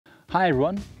Hi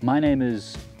everyone, my name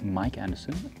is Mike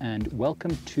Anderson and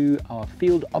welcome to our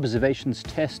field observations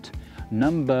test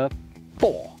number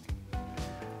 4.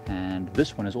 And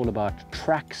this one is all about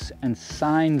tracks and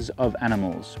signs of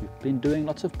animals. We've been doing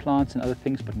lots of plants and other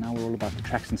things, but now we're all about the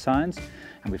tracks and signs.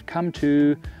 And we've come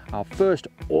to our first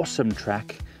awesome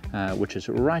track, which is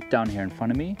right down here in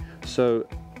front of me. So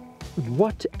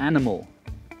what animal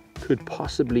could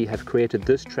possibly have created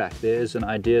this track? There's an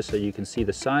idea so you can see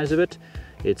the size of it.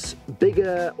 It's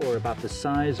bigger or about the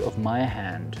size of my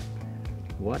hand.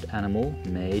 What animal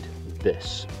made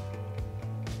this?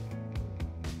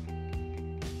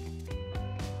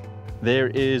 There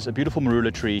is a beautiful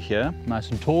marula tree here, nice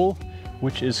and tall,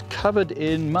 which is covered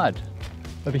in mud.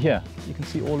 Over here, you can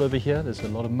see all over here, there's a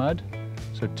lot of mud.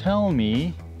 So tell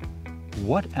me,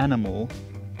 what animal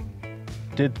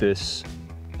did this?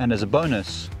 And as a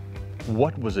bonus,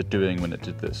 what was it doing when it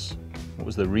did this? What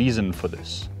was the reason for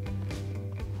this?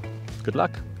 Good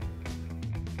luck.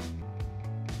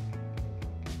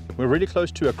 We're really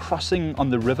close to a crossing on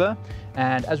the river,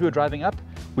 and as we were driving up,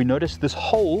 we noticed this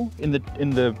hole in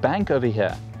the bank over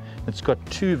here. It's got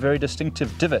two very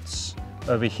distinctive divots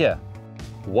over here.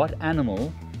 What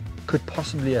animal could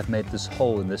possibly have made this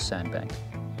hole in this sandbank?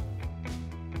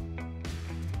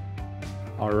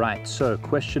 All right, so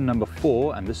question number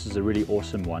 4, and this is a really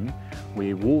awesome one.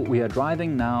 We are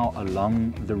driving now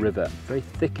along the river. Very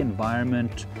thick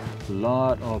environment, a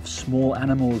lot of small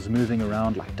animals moving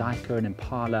around like daiko and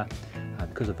impala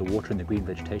because of the water and the green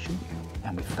vegetation.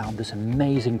 And we found this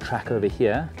amazing track over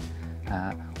here.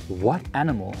 What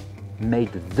animal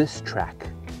made this track?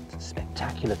 It's a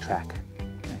spectacular track.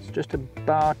 It's just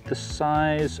about the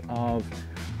size of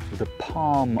the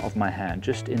palm of my hand,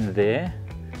 just in there.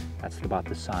 That's about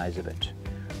the size of it.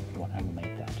 What animal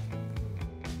made that?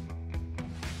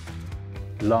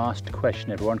 Last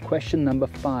question, everyone. Question number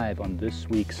 5 on this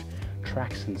week's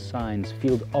Tracks and Signs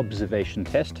field observation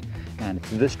test. And it's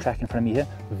this track in front of me here.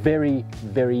 Very,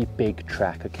 very big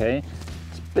track, okay?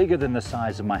 It's bigger than the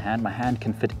size of my hand. My hand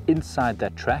can fit inside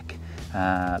that track.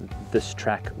 This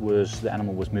track the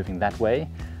animal was moving that way.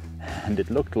 And it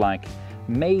looked like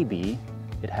maybe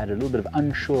it had a little bit of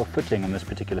unsure footing on this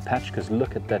particular patch, because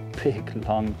look at that big,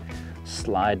 long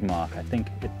slide mark. I think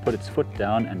it put its foot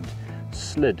down and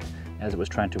slid as it was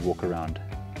trying to walk around.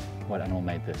 What animal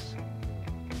made this?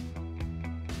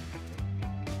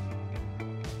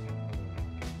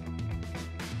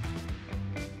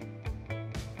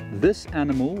 This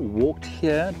animal walked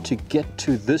here to get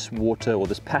to this water or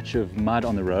this patch of mud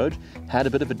on the road, had a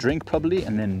bit of a drink probably,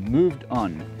 and then moved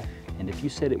on. And if you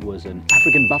said it was an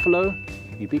African buffalo,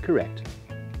 you'd be correct.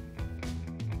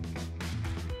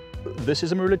 This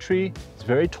is a marula tree. It's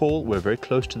very tall. We're very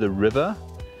close to the river,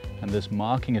 and this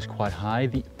marking is quite high.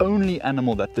 The only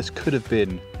animal that this could have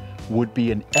been would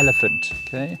be an elephant,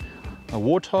 okay? A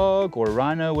warthog or a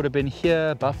rhino would have been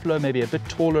here, buffalo maybe a bit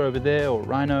taller over there, or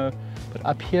rhino, but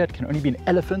up here it can only be an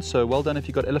elephant, so well done if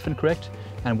you got elephant correct.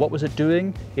 And what was it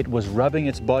doing? It was rubbing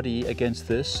its body against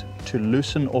this to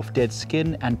loosen off dead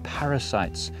skin and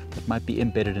parasites that might be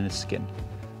embedded in its skin.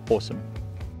 Awesome.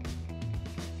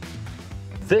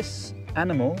 This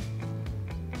animal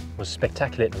was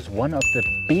spectacular. It was one of the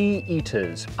bee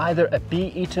eaters, either a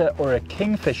bee eater or a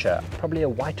kingfisher, probably a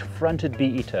white-fronted bee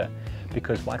eater,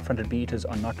 because white-fronted bee eaters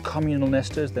are not communal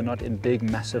nesters. They're not in big,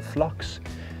 massive flocks.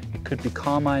 It could be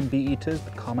carmine bee eaters,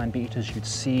 but carmine bee eaters you'd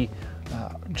see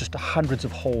just hundreds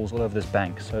of holes all over this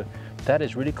bank. So that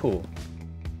is really cool.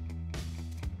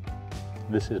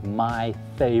 This is my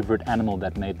favorite animal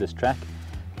that made this track.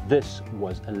 This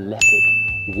was a leopard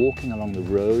walking along the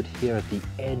road here at the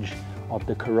edge of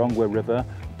the Karongwa River,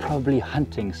 probably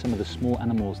hunting some of the small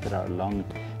animals that are along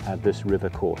this river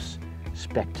course.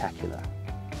 Spectacular.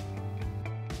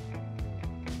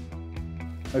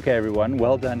 Okay everyone,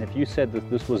 well done. If you said that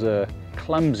this was a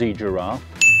clumsy giraffe,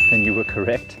 then you were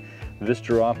correct. This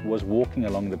giraffe was walking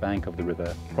along the bank of the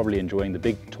river, probably enjoying the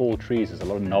big tall trees. There's a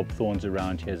lot of knob thorns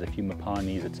around here, there's a few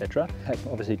mapanis, etc.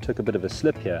 Obviously took a bit of a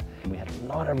slip here. We had a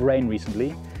lot of rain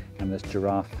recently, and this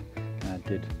giraffe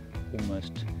did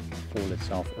almost fall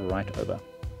itself right over.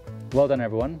 Well done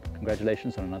everyone,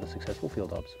 congratulations on another successful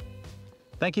field obs.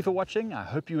 Thank you for watching, I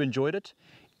hope you enjoyed it.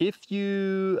 If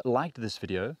you liked this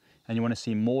video and you want to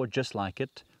see more just like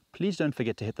it, please don't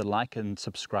forget to hit the like and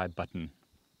subscribe button.